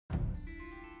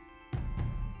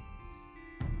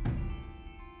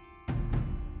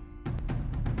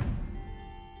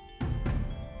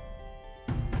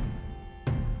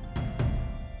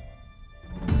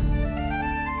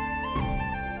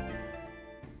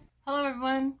Hello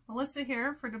everyone, Melissa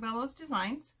here for Bello's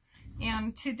Designs,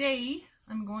 and today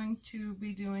I'm going to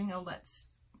be doing a Let's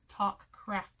Talk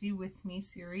Crafty with Me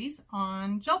series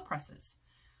on gel presses.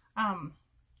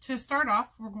 To start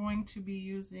off, we're going to be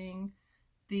using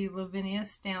the Lavinia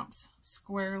Stamps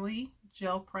Squarely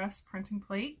Gel Press Printing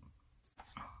Plate.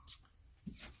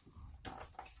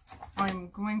 I'm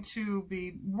going to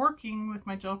be working with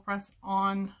my gel press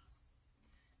on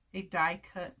a die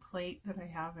cut plate that I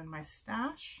have in my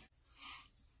stash.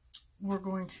 I'm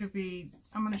going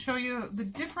to show you the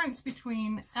difference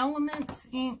between Elements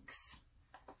inks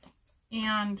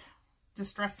and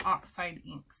Distress Oxide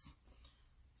inks.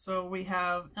 So we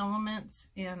have Elements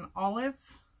in Olive,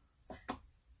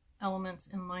 Elements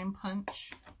in Lime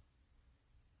Punch,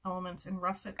 Elements in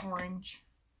Russet Orange,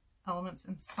 Elements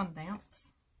in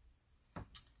Sundance.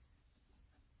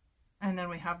 And then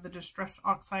we have the Distress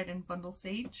Oxide in Bundle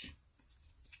Sage,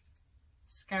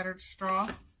 Scattered Straw,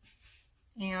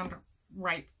 and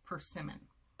Ripe Persimmon.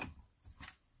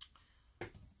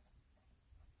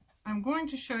 I'm going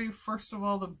to show you first of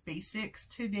all the basics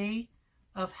today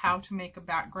of how to make a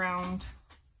background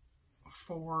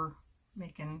for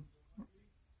making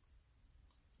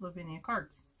Lavinia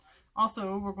cards.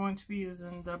 Also, we're going to be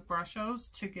using the Brusho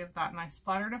to give that nice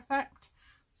splattered effect.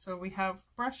 So we have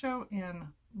Brusho in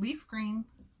Leaf Green,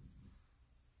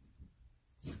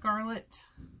 Scarlet,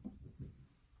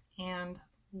 and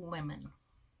Lemon.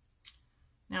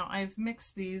 Now I've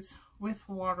mixed these with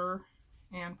water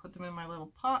and put them in my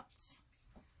little pots.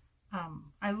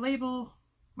 I label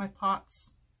my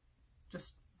pots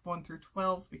just 1 through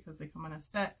 12 because they come in a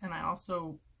set, and I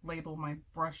also label my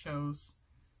Brusho's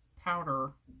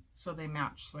powder so they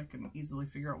match, so I can easily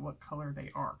figure out what color they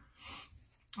are.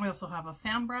 I also have a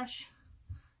fan brush,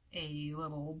 a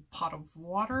little pot of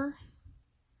water,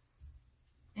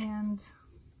 and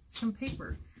some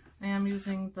paper. I am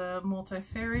using the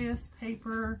multifarious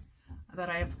paper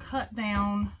that I have cut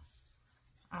down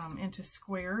into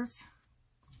squares.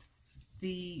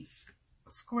 The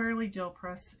Squarely gel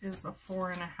press is a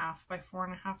 4.5 by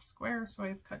 4.5 square, so I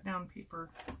have cut down paper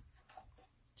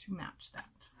to match that.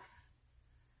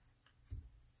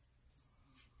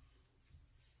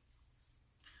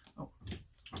 Oh,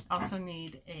 I also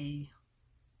need a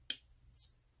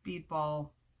Speedball.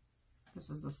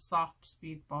 This is a soft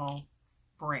Speedball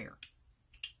Brayer.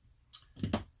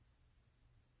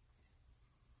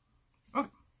 Okay,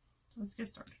 let's get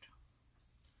started.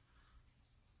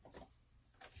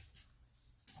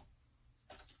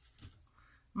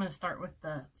 I'm going to start with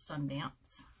the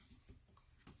Sundance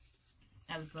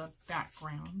as the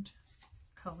background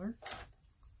color.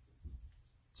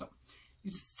 So you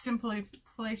just simply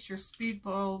place your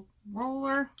Speedball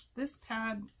roller. This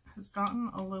pad has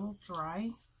gotten a little dry,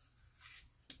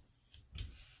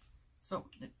 so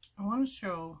I want to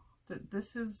show that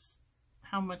this is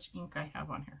how much ink I have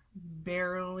on here.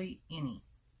 Barely any.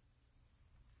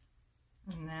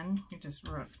 And then you just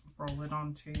roll it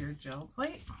onto your gel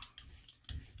plate.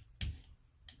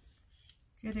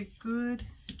 Get a good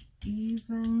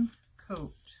even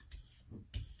coat.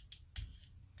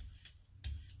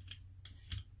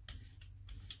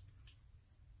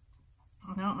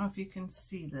 I don't know if you can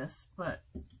see this, but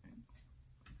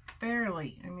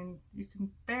barely, I mean, you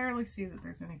can barely see that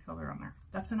there's any color on there.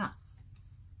 That's enough.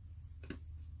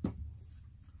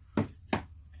 And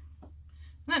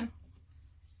then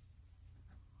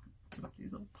put up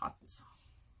these little pots.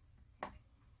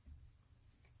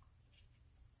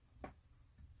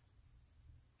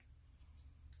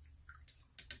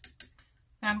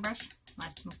 Fan brush,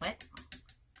 nice and wet.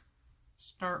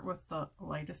 Start with the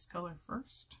lightest color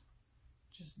first.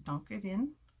 Just dunk it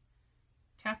in.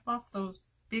 Tap off those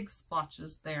big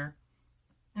splotches there.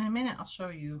 In a minute I'll show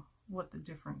you what the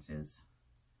difference is.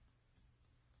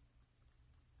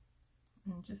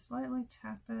 And just lightly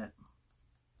tap it.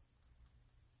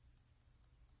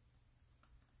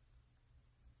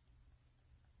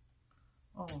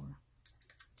 All over.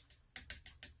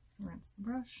 Rinse the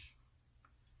brush.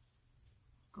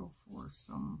 Go for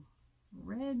some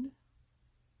red.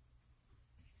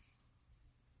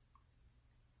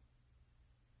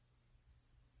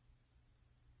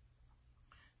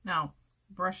 Now,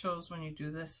 Brusho's, when you do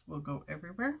this, will go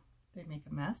everywhere. They make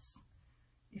a mess.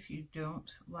 If you don't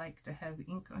like to have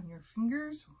ink on your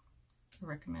fingers, I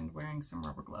recommend wearing some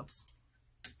rubber gloves.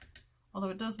 Although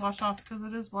it does wash off because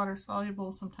it is water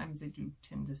soluble, sometimes they do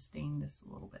tend to stain this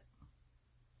a little bit.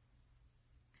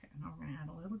 Okay, now we're going to add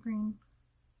a little green.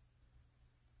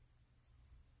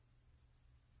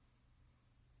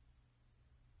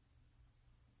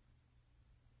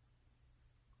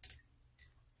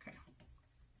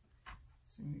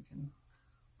 So you can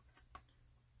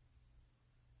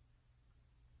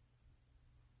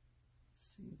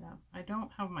see that. I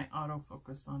don't have my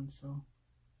autofocus on, so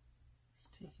it's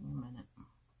taking a minute.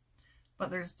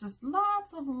 But there's just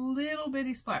lots of little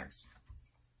bitty splatters.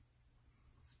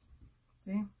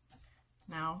 See?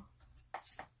 Now,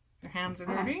 if your hands are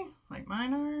dirty, like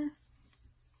mine are,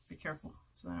 be careful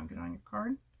so they don't get on your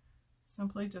card.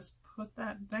 Simply just put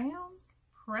that down,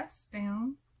 press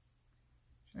down,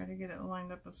 try to get it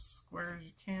lined up as square as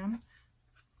you can.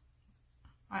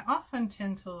 I often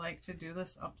tend to like to do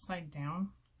this upside down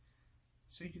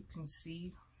so you can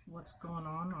see what's going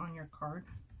on your card.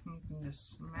 You can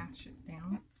just smash it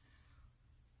down.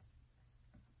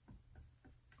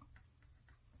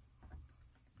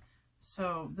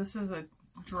 So this is a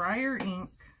drier ink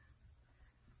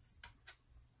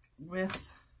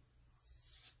with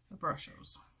the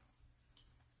brushes.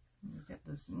 You get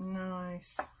this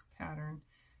nice pattern.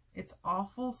 It's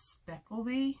awful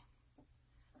speckledy.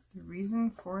 The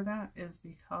reason for that is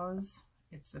because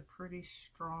it's a pretty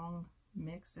strong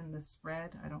mix in this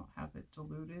red. I don't have it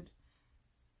diluted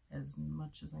as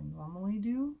much as I normally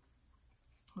do.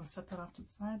 I'll set that off to the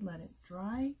side, let it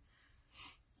dry.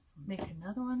 Make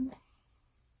another one.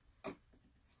 I'm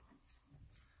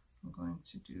going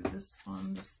to do this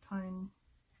one this time.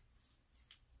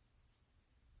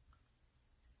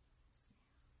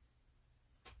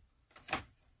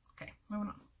 Okay, moving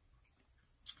on.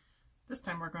 This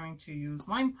time we're going to use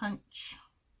Line Punch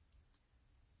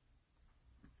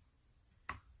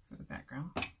for the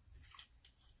background.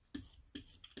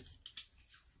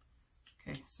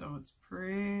 Okay, so it's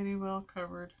pretty well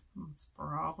covered. It's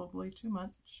probably too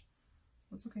much.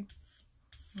 That's okay.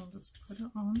 I'll just put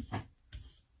it on.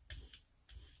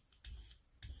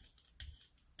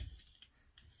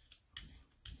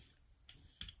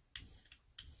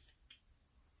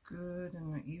 Good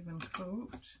and an even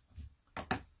coat.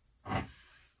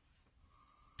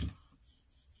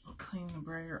 I'll clean the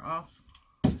brayer off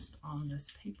just on this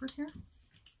paper here.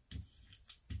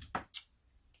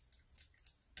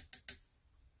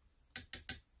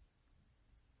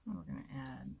 And we're going to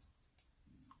add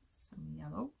some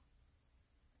yellow.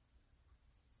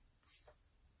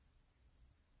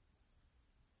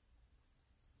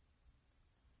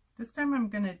 This time I'm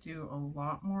going to do a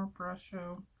lot more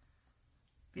brusho,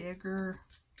 bigger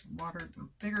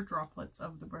droplets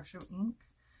of the brusho ink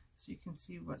so you can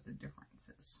see what the difference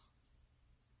is.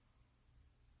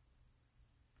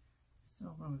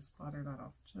 Still want to splatter that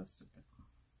off just a bit.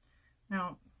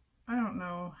 Now, I don't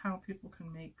know how people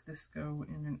can make this go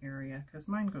in an area because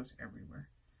mine goes everywhere.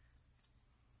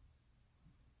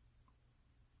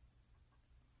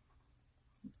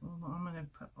 I'm going to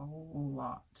put a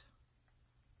lot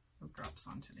of drops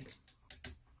on today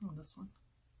on this one.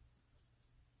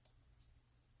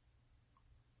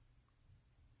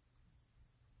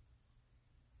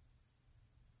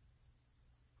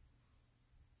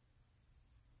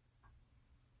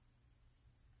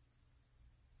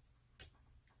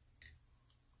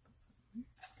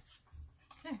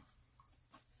 Okay.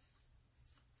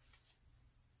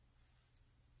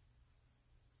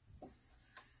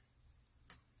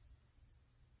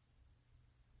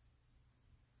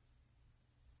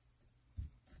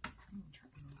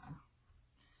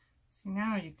 See,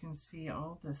 now you can see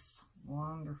all this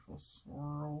wonderful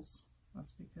swirls.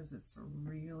 That's because it's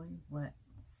really wet.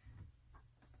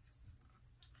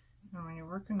 Now when you're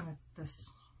working with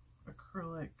this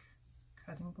acrylic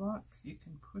cutting block, you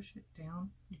can push it down,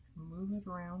 you can move it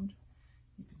around,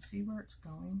 you can see where it's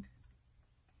going.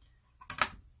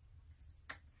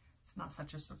 It's not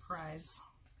such a surprise.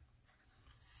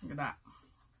 Look at that.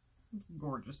 It's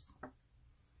gorgeous.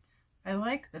 I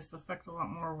like this effect a lot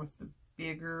more with the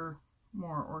bigger,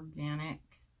 more organic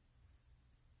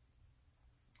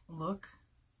look.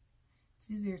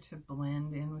 It's easier to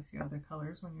blend in with your other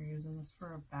colors when you're using this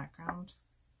for a background.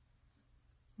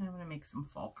 I'm going to make some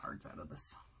fall cards out of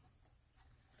this.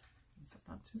 Set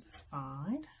that to the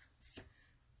side.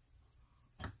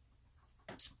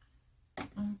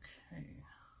 Okay.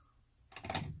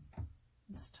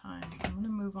 This time I'm going to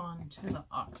move on to the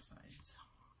oxides.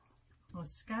 With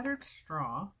Scattered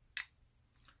Straw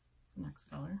is the next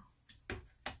color.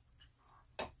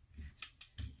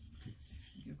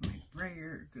 Give my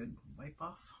brayer a good wipe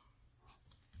off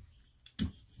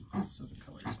so the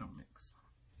colors don't mix.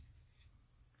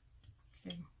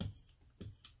 Okay.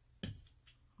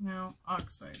 Now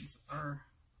oxides are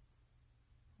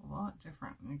a lot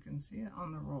different. You can see it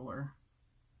on the roller.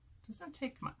 Doesn't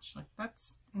take much. Like,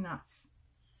 that's enough.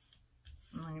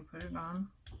 And then you put it on.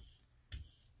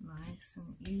 Nice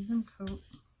and even coat.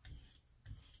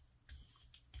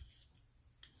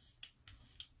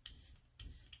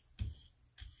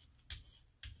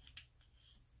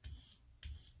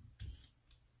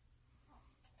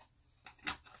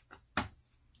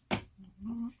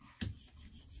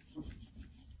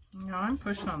 Now I'm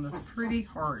pushing on this pretty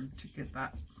hard to get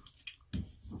that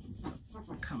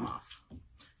to come off.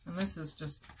 And this is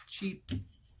just cheap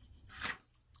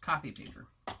copy paper.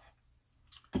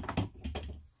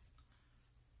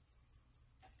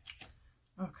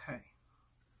 Okay. I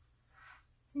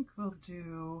think we'll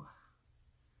do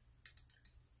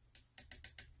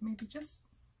maybe just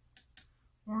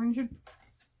orange and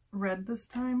red this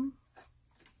time.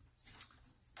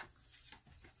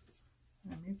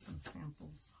 I made some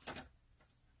samples.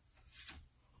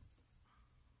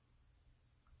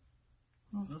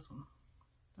 Oh, this one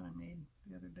that I made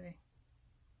the other day.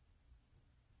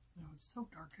 Oh, it's so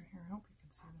dark in here. I hope you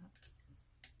can see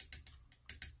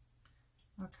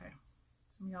that. Okay,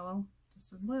 some yellow,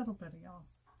 just a little bit of yellow.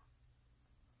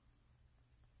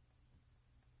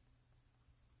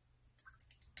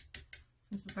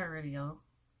 Since it's already yellow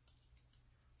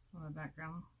on the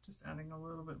background, just adding a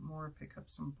little bit more to pick up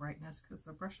some brightness because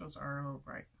the brushes are a little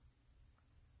bright.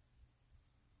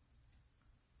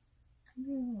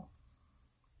 Little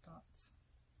dots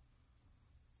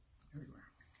everywhere.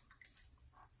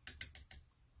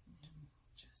 And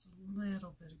just a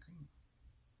little bit of green.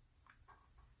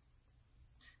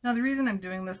 Now the reason I'm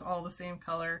doing this all the same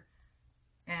color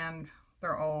and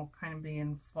they're all kind of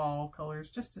being fall colors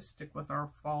just to stick with our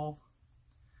fall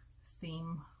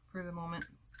theme for the moment.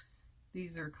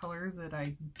 These are colors that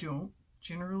I don't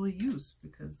generally use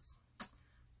because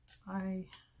I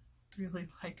really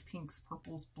like pinks,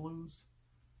 purples, blues.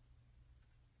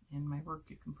 In my work,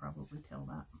 you can probably tell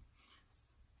that.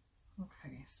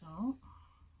 Okay, so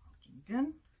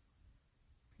again,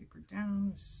 paper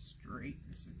down as straight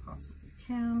as we possibly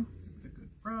can. Give it a good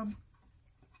rub.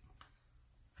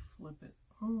 Flip it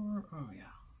over. Oh yeah.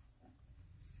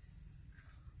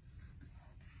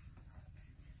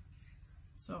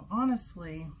 So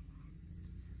honestly,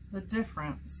 the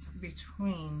difference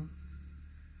between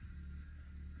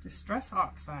Distress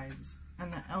Oxides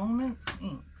and the Elements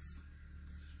inks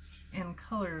in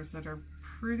colors that are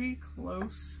pretty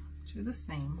close to the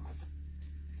same,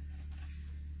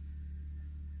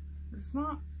 there's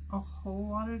not a whole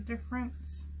lot of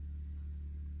difference.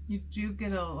 You do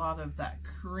get a lot of that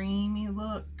creamy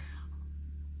look.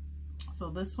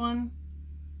 So this one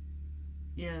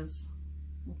is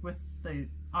with the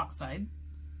Oxide,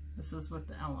 this is with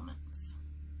the Elements.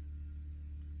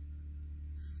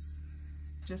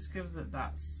 Just gives it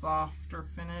that softer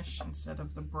finish instead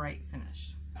of the bright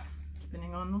finish,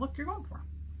 depending on the look you're going for.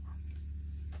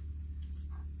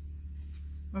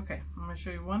 Okay, I'm going to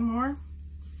show you one more,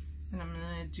 and I'm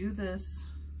going to do this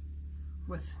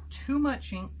with too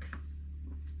much ink,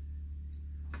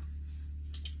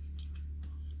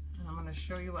 and I'm going to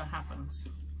show you what happens.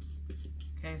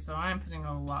 Okay, so I'm putting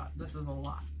a lot, this is a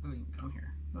lot of ink on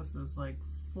here. This is like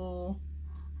full,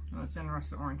 and it's in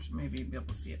Russet Orange, maybe you'll be able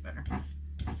to see it better.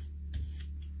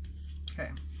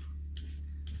 Okay,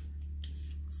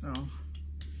 so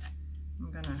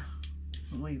I'm gonna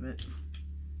leave it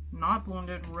not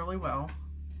blended really well,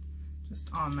 just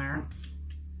on there.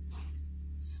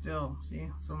 Still, see,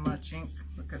 so much ink,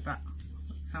 look at that.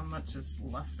 That's how much is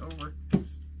left over. I'm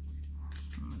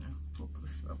gonna flip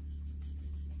this up.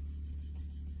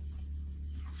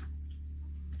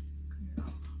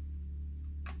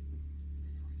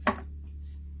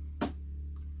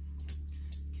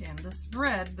 Okay, and this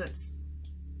red that's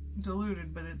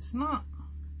diluted, but it's not,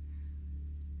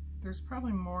 there's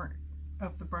probably more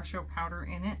of the brush out powder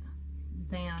in it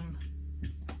than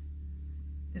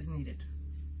is needed.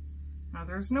 Now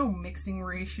there's no mixing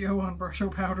ratio on brush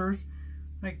out powders,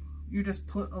 like you just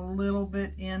put a little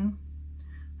bit in.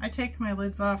 I take my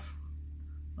lids off.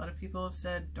 A lot of people have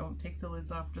said don't take the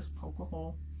lids off, just poke a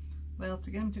hole. Well,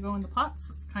 to get them to go in the pots,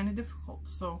 it's kind of difficult,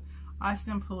 so I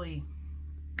simply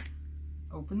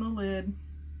open the lid.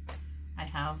 I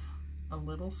have a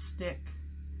little stick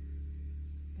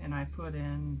and I put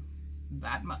in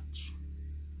that much.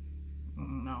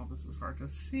 Now this is hard to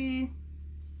see.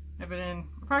 I put in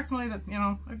approximately that, you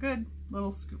know, a good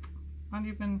little scoop. Not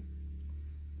even,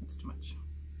 that's too much.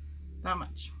 That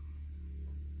much.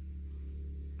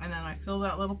 And then I fill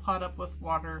that little pot up with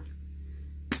water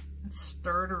and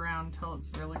stir it around until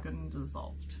it's really good and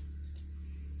dissolved.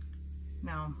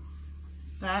 Now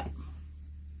that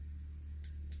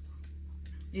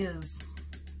is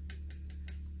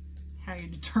how you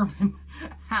determine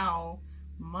how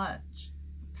much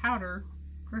powder.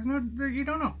 There's no, you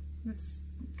don't know. It's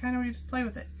kind of, you just play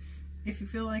with it. If you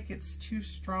feel like it's too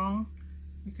strong,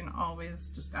 you can always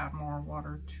just add more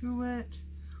water to it.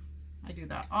 I do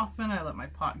that often. I let my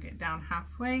pot get down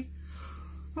halfway.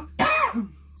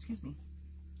 Excuse me.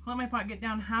 Let my pot get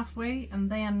down halfway and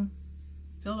then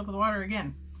fill it up with water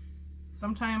again.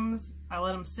 Sometimes I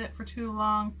let them sit for too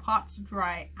long, pots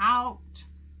dry out.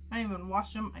 I don't even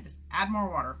wash them, I just add more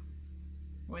water.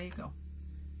 Away you go.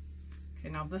 Okay,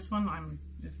 now this one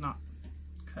is not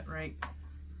cut right.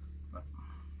 But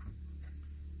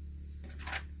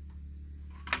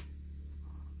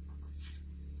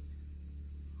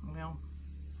well,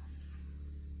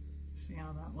 see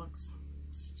how that looks?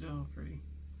 It's still pretty.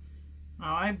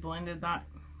 Now I blended that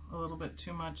a little bit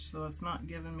too much, so it's not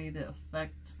giving me the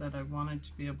effect that I wanted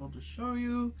to be able to show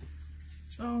you.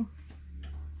 So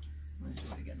let's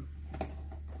do it again.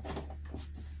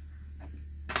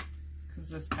 Because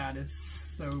this pad is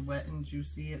so wet and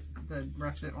juicy, the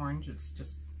russet orange,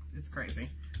 it's crazy.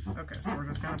 Okay, so we're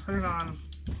just gonna put it on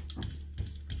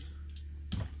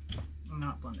and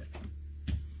not blend it.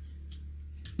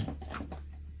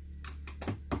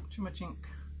 Too much ink.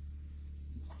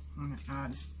 I'm gonna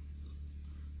add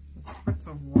a spritz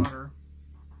of water.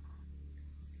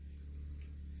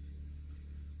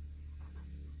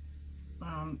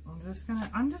 I'm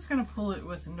just gonna pull it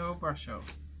with no brush out,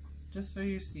 just so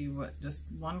you see what just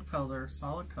one color,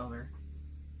 solid color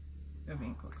of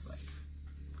ink looks like.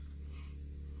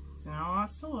 So now that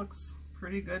still looks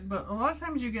pretty good, but a lot of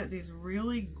times you get these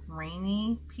really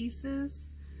grainy pieces.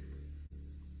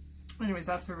 Anyways,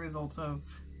 that's a result of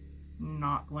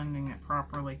not blending it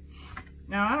properly.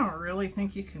 Now, I don't really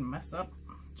think you can mess up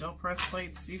gel press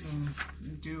plates. You can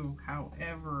do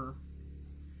however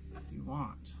you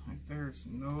want. Like, there's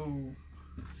no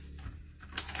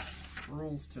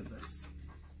rules to this.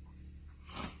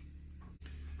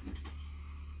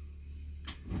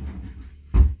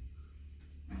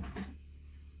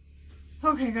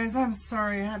 Okay guys, I'm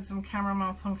sorry, I had some camera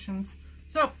malfunctions.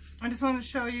 So, I just wanted to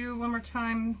show you one more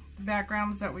time the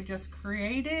backgrounds that we just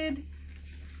created.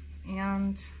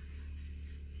 And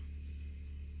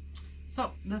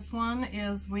so, this one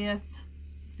is with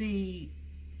the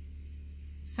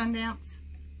Sundance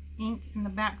ink in the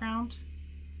background.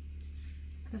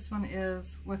 This one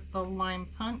is with the Lime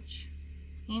Punch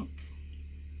ink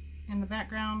in the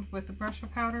background with the brush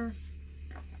powders.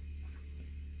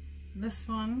 This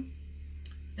one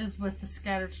is with the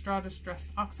Scattered Straw Distress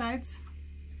Oxides.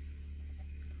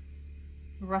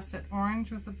 The Russet Orange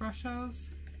with the brushos.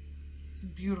 It's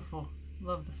beautiful.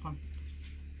 Love this one.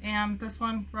 And this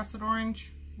one, Russet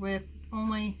Orange with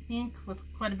only ink, with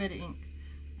quite a bit of ink.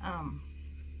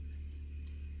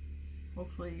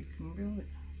 Hopefully you can really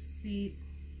see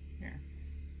here.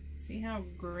 See how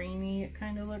grainy it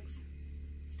kind of looks?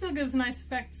 Still gives a nice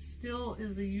effect. Still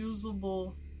is a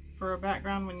usable for a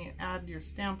background when you add your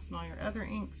stamps and all your other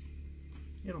inks.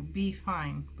 It'll be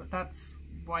fine, but that's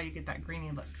why you get that grainy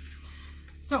look.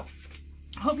 So,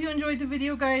 hope you enjoyed the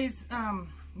video, guys. I'm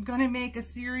gonna make a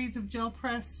series of gel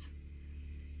press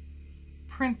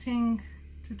printing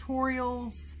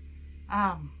tutorials.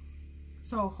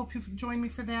 So hope you join me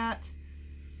for that.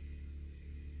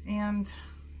 And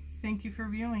thank you for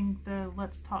viewing the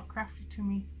Let's Talk Crafty to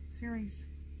Me series.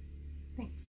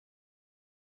 Thanks.